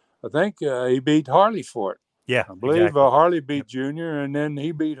he beat Harley for it. Yeah, I believe exactly. Harley beat Junior, and then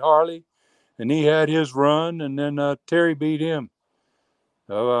he beat Harley, and he had his run, and then Terry beat him.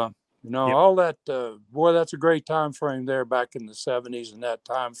 So, all that, boy, that's a great time frame there back in the 70s. And that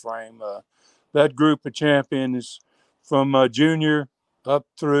time frame, that group of champions from Junior up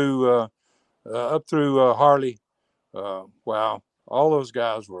through Harley. Wow, all those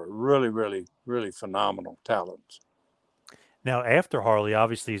guys were really, really, really phenomenal talents. Now, after Harley,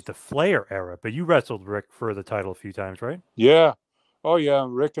 obviously, is the Flair era, but you wrestled Rick for the title a few times, right? Yeah. Oh, yeah.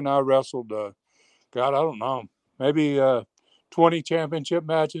 Rick and I wrestled, God, I don't know, maybe 20 championship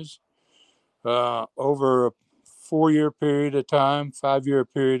matches over a 4-year period of time, 5-year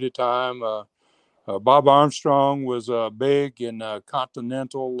period of time. Bob Armstrong was big in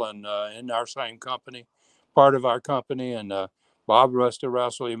Continental and in our same company, part of our company. And Bob must have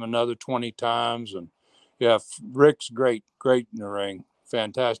wrestled him another 20 times. And yeah, Rick's great in the ring.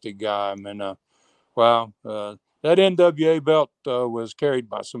 Fantastic guy. I mean, wow. That NWA belt was carried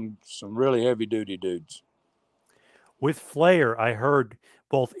by some really heavy duty dudes. With Flair, I heard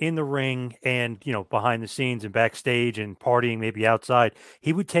both in the ring and, behind the scenes and backstage and partying maybe outside,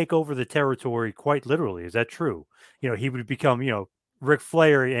 he would take over the territory quite literally. Is that true? He would become, Ric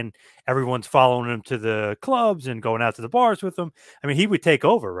Flair, and everyone's following him to the clubs and going out to the bars with him. I mean, he would take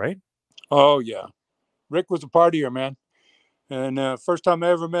over, right? Oh, yeah. Rick was a partier, man. And first time I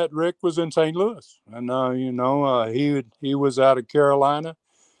ever met Rick was in St. Louis. And, he was out of Carolina,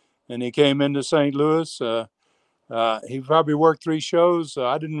 and he came into St. Louis. He probably worked 3 shows.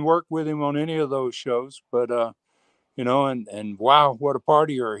 I didn't work with him on any of those shows, but, and wow, what a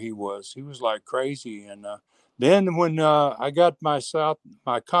partier he was. He was like crazy. And then when I got my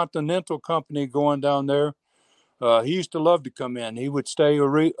Continental company going down there, he used to love to come in. He would stay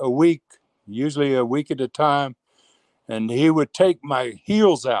a week, usually a week at a time, and he would take my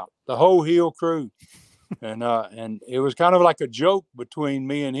heels out, the whole heel crew. And it was kind of like a joke between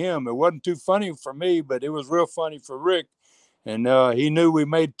me and him. It wasn't too funny for me, but it was real funny for Rick. And he knew we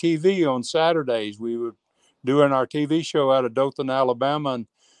made TV on Saturdays. We were doing our TV show out of Dothan, Alabama. And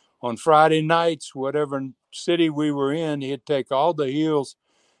on Friday nights, whatever city we were in, he'd take all the heels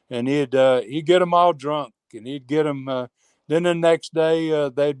and he'd get them all drunk, and he'd get them. Then the next day,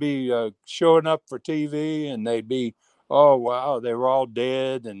 they'd be showing up for TV, and they'd be, oh wow, they were all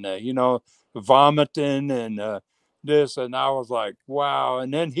dead, and vomiting and this, and I was like, wow.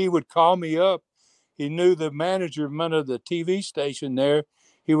 And then he would call me up. He knew the management of the TV station there.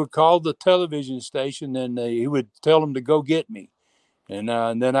 He would call the television station, and he would tell them to go get me, and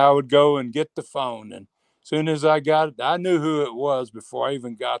then I would go and get the phone. And as soon as I got it, I knew who it was before I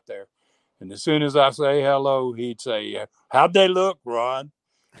even got there. And as soon as I say hello, he'd say, how'd they look, Ron?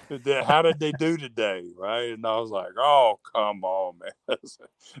 How did they do today? Right. And I was like, oh, come on, man.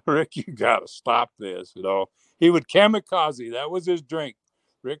 Rick, you got to stop this. He would kamikaze. That was his drink.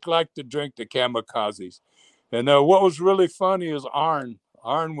 Rick liked to drink the kamikazes. And what was really funny is Arn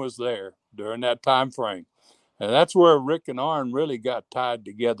was there during that time frame. And that's where Rick and Arn really got tied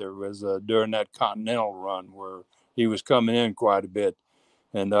together, was during that Continental run where he was coming in quite a bit.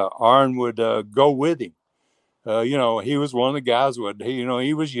 And Arn would go with him. He was one of the guys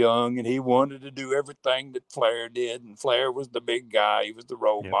he was young and he wanted to do everything that Flair did. And Flair was the big guy. He was the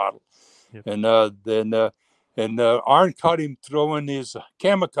role model. Yep. And Arn caught him throwing his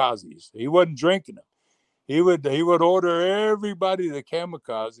kamikazes. He wasn't drinking them. He would order everybody the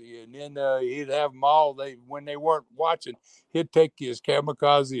kamikaze, and then he'd have them all. When they weren't watching, he'd take his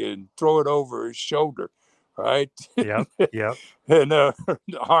kamikaze and throw it over his shoulder, right? Yep. And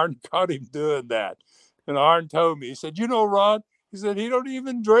Arn caught him doing that, and Arn told me, he said, Rod, he said he don't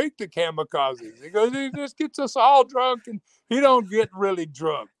even drink the kamikazes. He goes, he just gets us all drunk, and he don't get really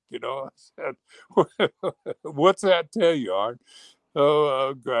drunk. I said, what's that tell you, Arn?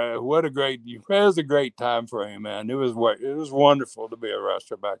 Oh, great. It was a great time for him, man. It was wonderful to be a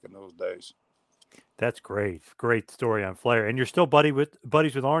wrestler back in those days. That's great. Great story on Flair. And you're still buddies with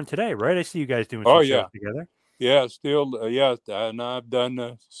Arn today, right? I see you guys doing some shows together. Yeah, still, and I've done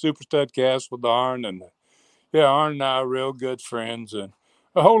the Super Stud Cast with Arn, and Arn and I are real good friends, and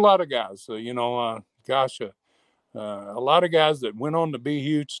a whole lot of guys. A lot of guys that went on to be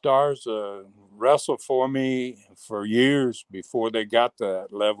huge stars wrestled for me for years before they got to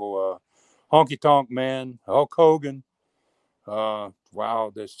that level. Honky Tonk Man, Hulk Hogan.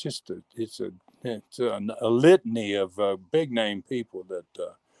 Wow, there's just it's a litany of big name people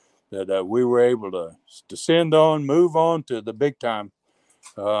that we were able to descend on, move on to the big time.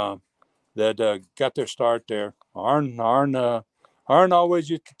 That got their start there. Arn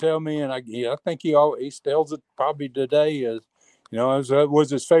always used to tell me, and I think he tells it probably today, as it was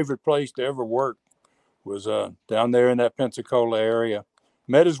his favorite place to ever work, was down there in that Pensacola area.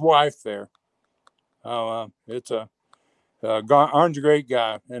 Met his wife there. Arn's a great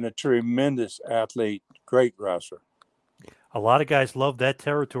guy and a tremendous athlete, great wrestler. A lot of guys love that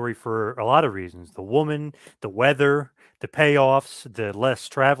territory for a lot of reasons. The woman, the weather, the payoffs, the less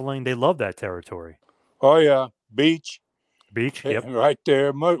traveling. They love that territory. Oh, yeah. Beach, yep. Right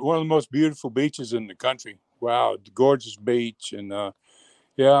there. One of the most beautiful beaches in the country. Wow, gorgeous beach. And,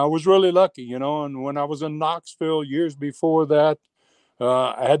 I was really lucky, and when I was in Knoxville years before that,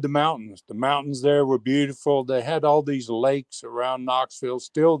 I had the mountains. The mountains there were beautiful. They had all these lakes around Knoxville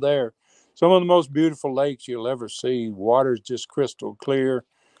still there. Some of the most beautiful lakes you'll ever see. Water's just crystal clear,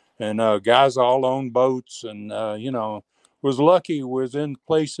 and guys all own boats. And was lucky. Was in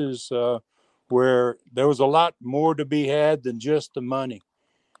places where there was a lot more to be had than just the money,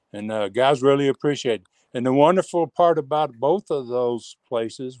 and guys really appreciate it. And the wonderful part about both of those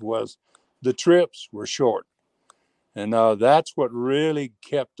places was the trips were short. And that's what really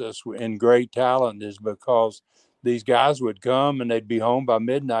kept us in great talent, is because these guys would come and they'd be home by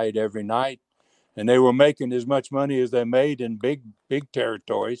midnight every night, and they were making as much money as they made in big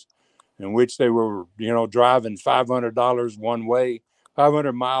territories, in which they were, driving $500 one way,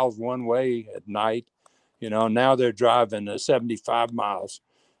 500 miles one way at night. Now they're driving 75 miles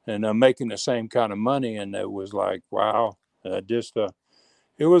and making the same kind of money. And it was like, wow, Just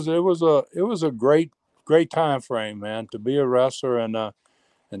it was a great time frame, man, to be a wrestler, and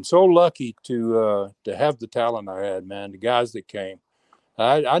so lucky to have the talent I had, man. The guys that came.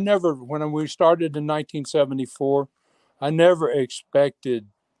 I never, when we started in 1974, I never expected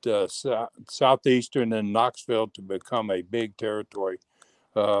Southeastern and Knoxville to become a big territory.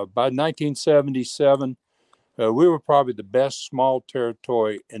 By 1977, we were probably the best small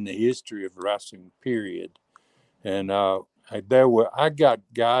territory in the history of wrestling, period. And I got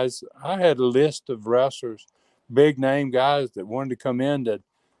guys. I had a list of wrestlers, big name guys that wanted to come in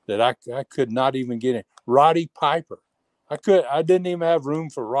that I could not even get in. Roddy Piper, I didn't even have room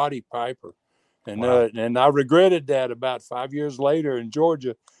for Roddy Piper, and Wow. and I regretted that about 5 years later in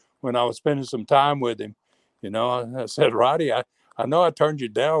Georgia, when I was spending some time with him. I said, Roddy, I know I turned you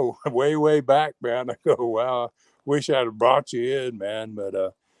down way back, man. I go, wow, wish I'd have brought you in, man,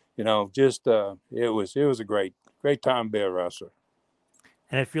 but just it was a great time to be a wrestler.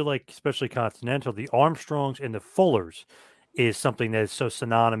 And I feel like, especially Continental, the Armstrongs and the Fullers is something that is so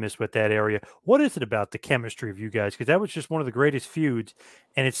synonymous with that area. What is it about the chemistry of you guys? Because that was just one of the greatest feuds,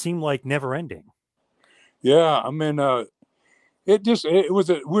 and it seemed like never ending. Yeah, I mean, it was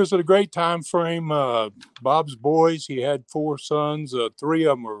a great time frame. Bob's boys, he had 4 sons. 3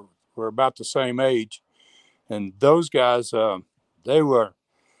 of them were about the same age, and those guys, they were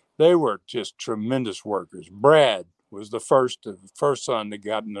they were just tremendous workers. Brad was the first son that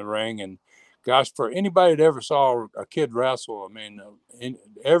got in the ring, and gosh, for anybody that ever saw a kid wrestle, I mean,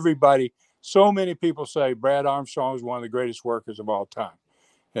 everybody, so many people say Brad Armstrong is one of the greatest workers of all time,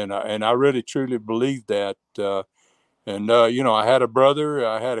 and I really truly believe that. I had a brother,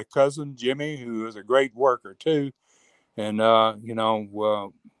 I had a cousin, Jimmy, who was a great worker too, and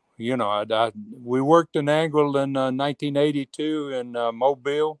we worked in Angle in 1982 in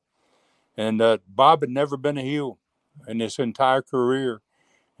Mobile, and Bob had never been a heel in his entire career.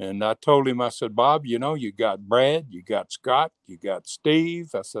 And I told him, I said, Bob, you got Brad, you got Scott, you got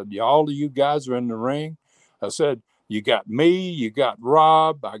Steve. I said, all of you guys are in the ring. I said, you got me, you got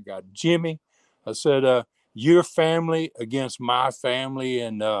Rob, I got Jimmy. I said, your family against my family.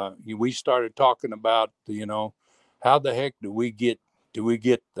 And we started talking about, how the heck do we get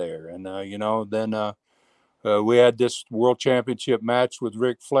there? And, then we had this world championship match with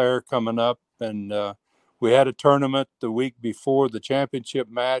Ric Flair coming up, and we had a tournament the week before the championship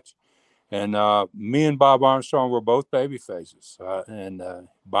match, and me and Bob Armstrong were both baby faces, and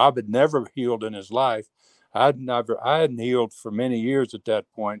Bob had never healed in his life. I hadn't healed for many years at that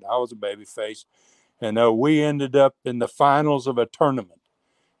point. I was a baby face, and we ended up in the finals of a tournament,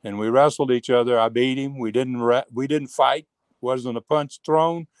 and we wrestled each other. I beat him. We didn't fight. Wasn't a punch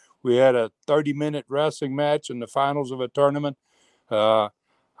thrown. We had a 30-minute wrestling match in the finals of a tournament. Uh,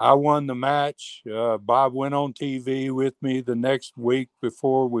 I won the match. Bob went on TV with me the next week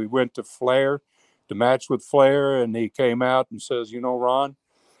before we went to Flair, the match with Flair, and he came out and says, Ron,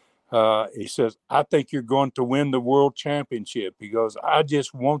 he says, I think you're going to win the world championship. He goes, I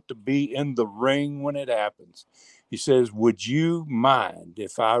just want to be in the ring when it happens. He says, would you mind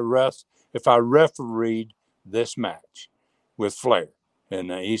if I refereed this match with Flair?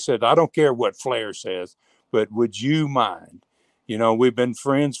 And he said, I don't care what Flair says, but would you mind? We've been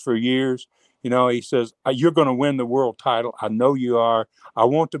friends for years. He says, you're going to win the world title. I know you are. I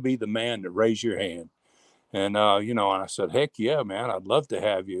want to be the man to raise your hand. And, and I said, heck yeah, man, I'd love to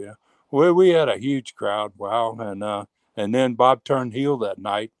have you. Well, we had a huge crowd. Wow. And then Bob turned heel that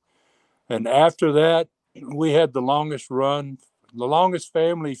night. And after that, we had the longest run, the longest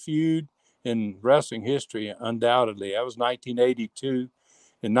family feud in wrestling history, undoubtedly. That was 1982.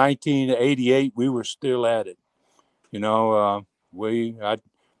 In 1988, we were still at it. You know,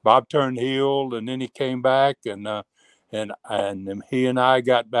 Bob turned heel, and then he came back, and he and I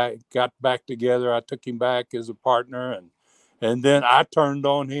got back together. I took him back as a partner, and then I turned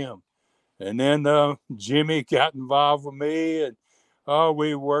on him, and then Jimmy got involved with me, and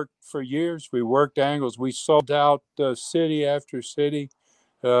we worked for years. We worked angles. We sold out city after city,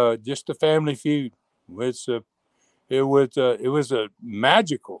 just a family feud. It's it was a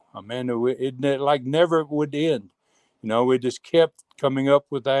magical. I mean, it like never would end. We just kept coming up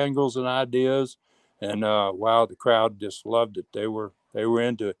with angles and ideas, and wow, the crowd just loved it. They were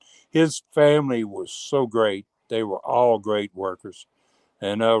into it. His family was so great. They were all great workers,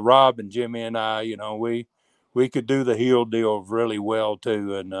 and Rob and Jimmy and I, we could do the heel deal really well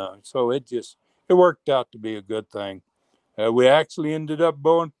too, and so it worked out to be a good thing. We actually ended up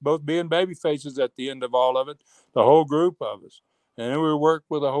both being baby faces at the end of all of it, the whole group of us. And then we worked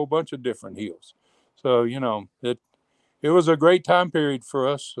with a whole bunch of different heels. So, it was a great time period for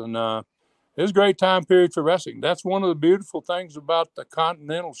us. And it's a great time period for wrestling. That's one of the beautiful things about the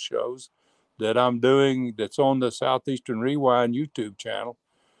Continental shows that I'm doing. That's on the Southeastern Rewind YouTube channel.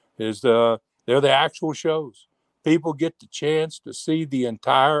 Is they're the actual shows. People get the chance to see the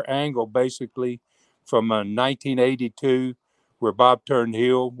entire angle, basically, from 1982, where Bob turned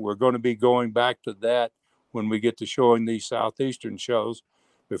heel. We're going to be going back to that when we get to showing these Southeastern shows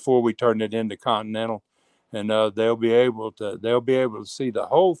before we turn it into Continental, and they'll be able to see the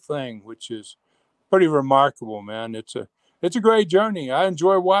whole thing, which is pretty remarkable, man. It's a great journey. I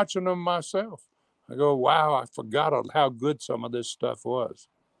enjoy watching them myself. I go, wow, I forgot how good some of this stuff was.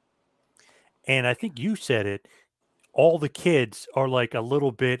 And I think you said it. All the kids are like a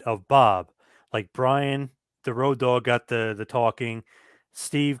little bit of Bob. Like Brian, the Road Dog, got the talking.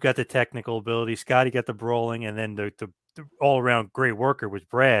 Steve got the technical ability. Scotty got the brawling, and then the all around great worker was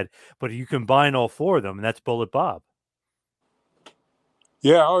Brad. But you combine all four of them, and that's Bullet Bob.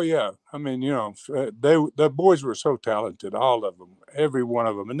 Yeah, oh yeah. I mean, the boys were so talented, all of them, every one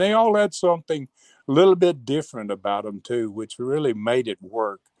of them, and they all had something a little bit different about them too, which really made it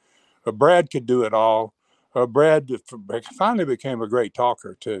work. Brad could do it all. Brad finally became a great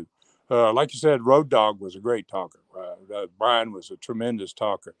talker too. Like you said, Road Dog was a great talker. Brian was a tremendous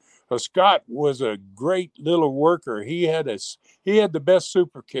talker. Scott was a great little worker. He had the best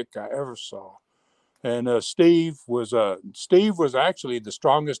super kick I ever saw. And Steve was actually the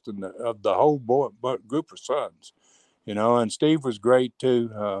strongest of the whole group of sons, and Steve was great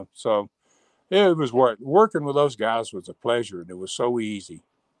too. So it was working with those guys was a pleasure, and it was so easy.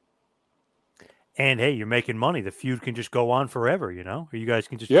 And hey, you're making money. The feud can just go on forever, or you guys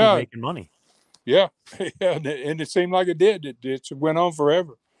can just keep making money. Yeah, yeah, and it seemed like it did. It went on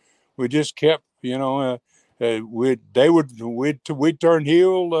forever. We just kept, we'd turn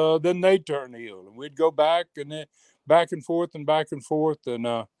heel, then they'd turn heel, and we'd go back and then back and forth, and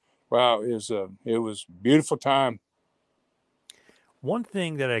wow, it was a beautiful time. One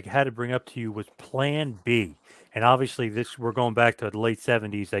thing that I had to bring up to you was Plan B. And obviously we're going back to the late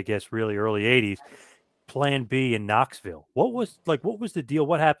 70s, I guess, really early 80s. Plan B in Knoxville. What was the deal?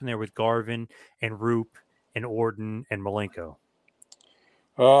 What happened there with Garvin and Roop and Orton and Malenko?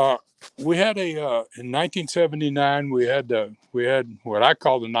 We had in 1979, we had what I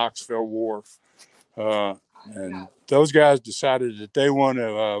call the Knoxville War. And those guys decided that they want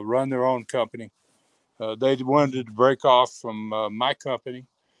to run their own company. They wanted to break off from my company.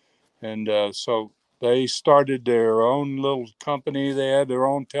 And so they started their own little company. They had their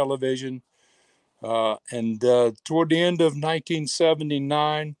own television. And toward the end of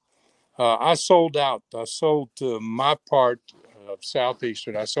 1979, I sold out. I sold to my part of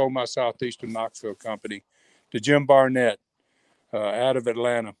Southeastern. I sold my Southeastern Knoxville company to Jim Barnett out of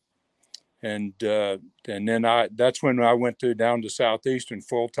Atlanta. And then that's when I went down to Southeastern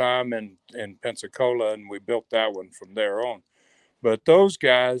full time in Pensacola, and we built that one from there on. But those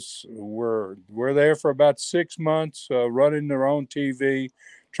guys were there for about 6 months, running their own TV,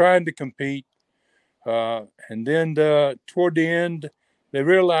 trying to compete. And then toward the end, they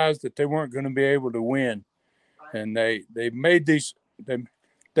realized that they weren't going to be able to win, and they made these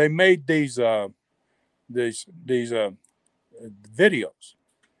videos,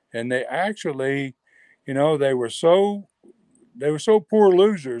 and they actually, they were so poor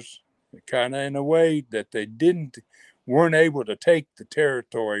losers, kind of in a way that they weren't able to take the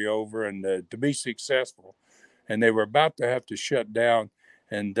territory over and to be successful, and they were about to have to shut down.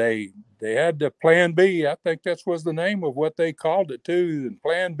 And they had the Plan B. I think that was the name of what they called it too. And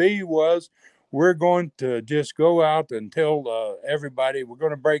Plan B was, we're going to just go out and tell everybody, we're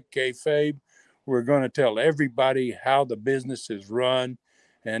going to break kayfabe. We're going to tell everybody how the business is run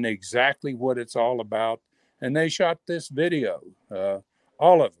and exactly what it's all about. And they shot this video.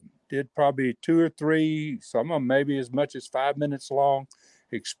 All of them did probably 2 or 3, some of them maybe as much as 5 minutes long,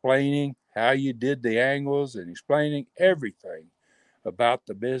 explaining how you did the angles and explaining everything about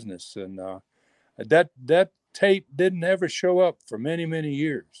the business. And that tape didn't ever show up for many, many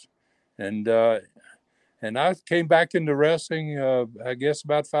years. And I came back into wrestling, I guess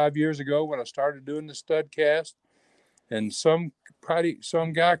about 5 years ago when I started doing the Studcast. And some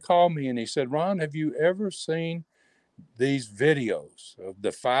guy called me and he said, "Ron, have you ever seen these videos of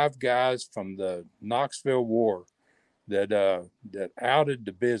the 5 guys from the Knoxville War that outed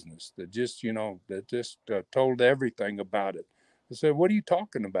the business, that just told everything about it?" I said, "What are you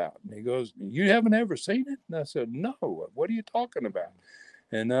talking about?" And he goes, "You haven't ever seen it?" And I said, "No, what are you talking about?"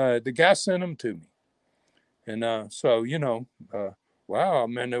 And the guy sent them to me. And so, wow,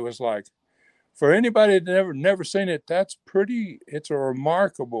 man, it was like, for anybody that never seen it, it's a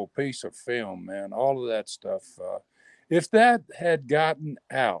remarkable piece of film, man, all of that stuff. If that had gotten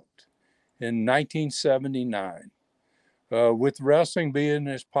out in 1979. With wrestling being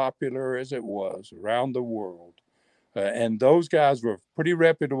as popular as it was around the world. And those guys were pretty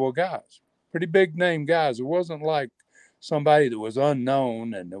reputable guys, pretty big name guys. It wasn't like somebody that was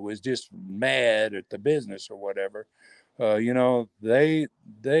unknown and that was just mad at the business or whatever. Their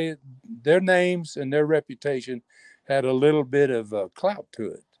names and their reputation had a little bit of clout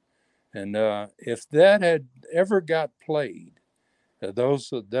to it. And if that had ever got played, those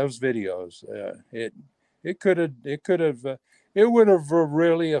videos, it would have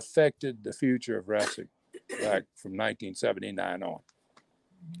really affected the future of wrestling back from 1979 on.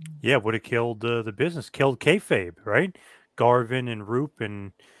 Yeah, would have killed the business, killed kayfabe, right? Garvin and Roop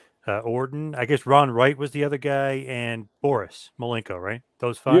and Orton. I guess Ron Wright was the other guy, and Boris Malenko, right?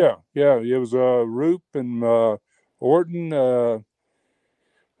 Those five. Yeah. It was Roop and Orton,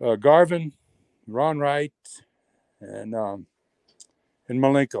 Garvin, Ron Wright, and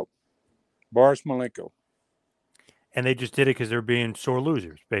Malenko, Boris Malenko. And they just did it because they're being sore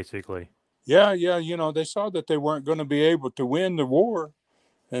losers, basically. Yeah. They saw that they weren't going to be able to win the war.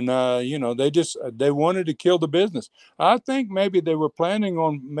 And, they wanted to kill the business. I think maybe they were planning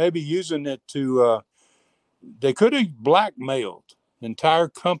on maybe using it to, they could have blackmailed entire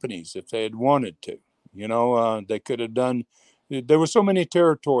companies if they had wanted to. They could have done, there were so many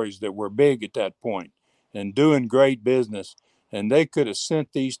territories that were big at that point and doing great business. And they could have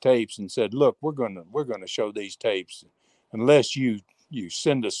sent these tapes and said, look, we're going to show these tapes unless you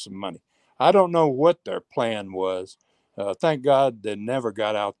send us some money. I don't know what their plan was. Thank God they never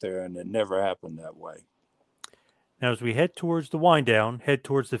got out there and it never happened that way. Now, as we head towards the wind down, head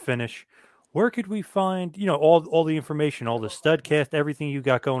towards the finish, where could we find, all the information, all the Studcast, everything you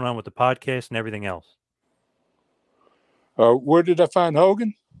got going on with the podcast and everything else? Where did I find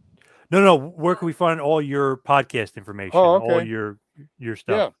Hogan? No. Where can we find all your podcast information? Oh, okay. All your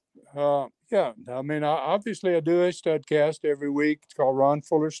stuff. Yeah. I mean, obviously I do a Studcast every week. It's called Ron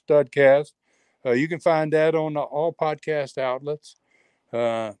Fuller Studcast. You can find that on all podcast outlets.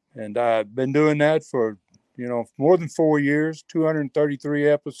 And I've been doing that for, more than 4 years, 233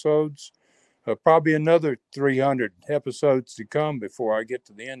 episodes, probably another 300 episodes to come before I get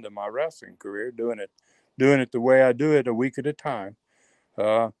to the end of my wrestling career, doing it the way I do it, a week at a time.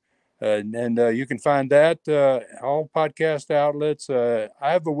 And you can find that all podcast outlets. I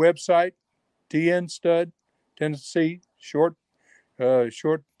have a website, TN Stud, Tennessee, short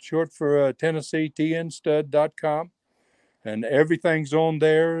for Tennessee, tnstud.com. And everything's on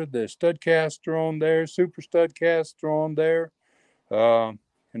there. The Studcasts are on there. Super Studcasts are on there. The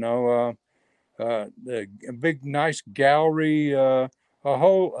big, nice gallery, a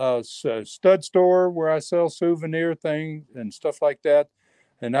whole stud store where I sell souvenir things and stuff like that.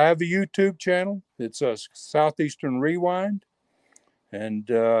 And I have a YouTube channel. It's a Southeastern Rewind. And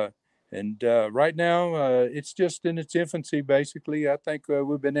right now, it's just in its infancy, basically. I think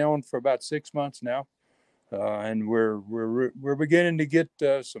we've been on for about 6 months now. And we're beginning to get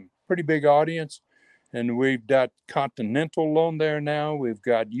some pretty big audience, and we've got Continental on there now. We've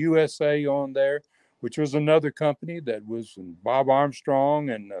got USA on there, which was another company that was Bob Armstrong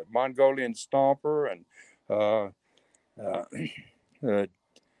and Mongolian Stomper and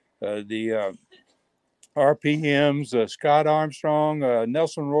the RPMs, Scott Armstrong,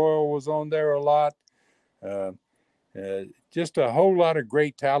 Nelson Royal was on there a lot. Just a whole lot of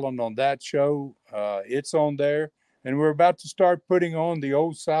great talent on that show. It's on there. And we're about to start putting on the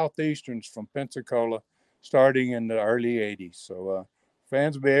old Southeasterns from Pensacola starting in the early 80s. So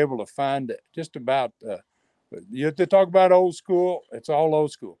fans will be able to find just about, you have to talk about old school, it's all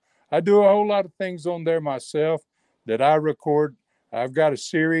old school. I do a whole lot of things on there myself that I record. I've got a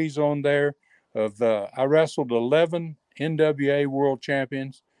series on there of, I wrestled 11 NWA World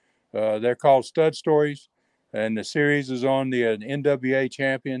Champions. They're called Stud Stories. And the series is on the NWA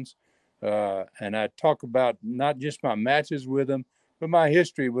champions. And I talk about not just my matches with them, but my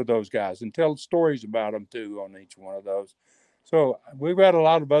history with those guys and tell stories about them too on each one of those. So we've got a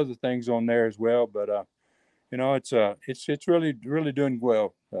lot of other things on there as well, but it's really, really doing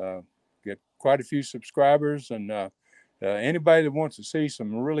well. Get quite a few subscribers, and anybody that wants to see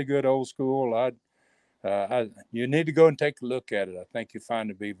some really good old school, you need to go and take a look at it. I think you'll find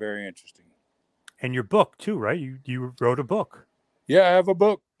it to be very interesting. And your book too, right? You wrote a book. Yeah, I have a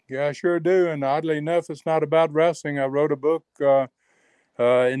book. Yeah, I sure do. And oddly enough, it's not about wrestling. I wrote a book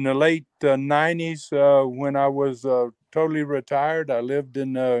in the late 90s when I was totally retired. I lived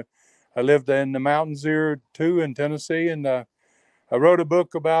in the mountains here too in Tennessee, and I wrote a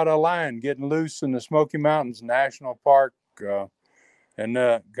book about a lion getting loose in the Smoky Mountains National Park.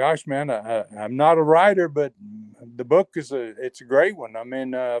 And gosh, man, I'm not a writer, but the book it's a great one. I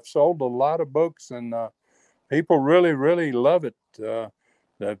mean, I've sold a lot of books, and people really, really love it.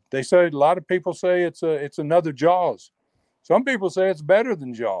 They say, a lot of people say it's another Jaws. Some people say it's better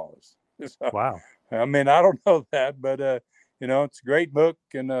than Jaws. So, Wow. I mean, I don't know that, but it's a great book,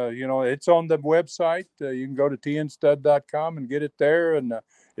 and it's on the website. You can go to tnstud.com and get it there, and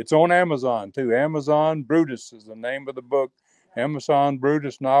it's on Amazon too. Amazon Brutus is the name of the book. Amazon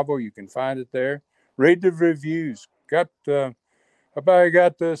Brutus novel. You can find it there. Read the reviews. I probably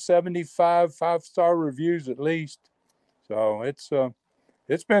got 75 5-star reviews at least. So it's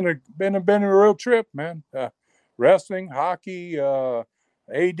been a real trip, man. Wrestling, hockey,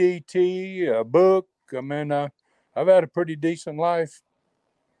 ADT, a book. I mean, I've had a pretty decent life.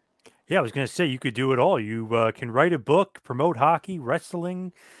 Yeah, I was going to say you could do it all. You can write a book, promote hockey,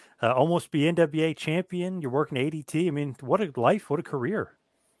 wrestling, almost be NWA champion. You're working ADT. I mean, what a life, what a career.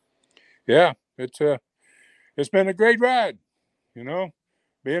 Yeah, it's been a great ride. Being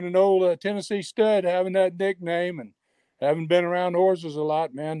an old Tennessee stud, having that nickname, and having been around horses a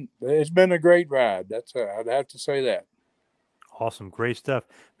lot, man, it's been a great ride. I'd have to say that. Awesome. Great stuff.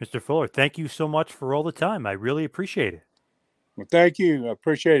 Mr. Fuller, thank you so much for all the time. I really appreciate it. Well, thank you. I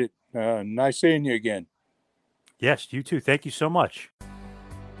appreciate it. Nice seeing you again. Yes, you too. Thank you so much.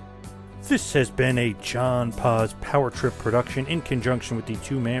 This has been a John Paz Power Trip production in conjunction with the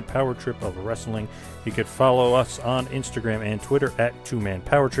Two-Man Power Trip of Wrestling. You could follow us on Instagram and Twitter at Two-Man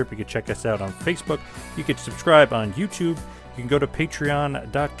Power Trip. You could check us out on Facebook. You could subscribe on YouTube. You can go to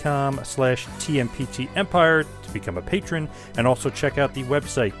patreon.com/TMPT Empire to become a patron, and also check out the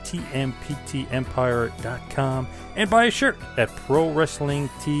website tmptempire.com and buy a shirt at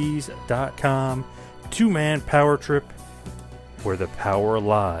prowrestlingtees.com. Two-Man Power Trip, where the power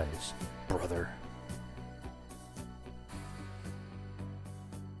lies, brother.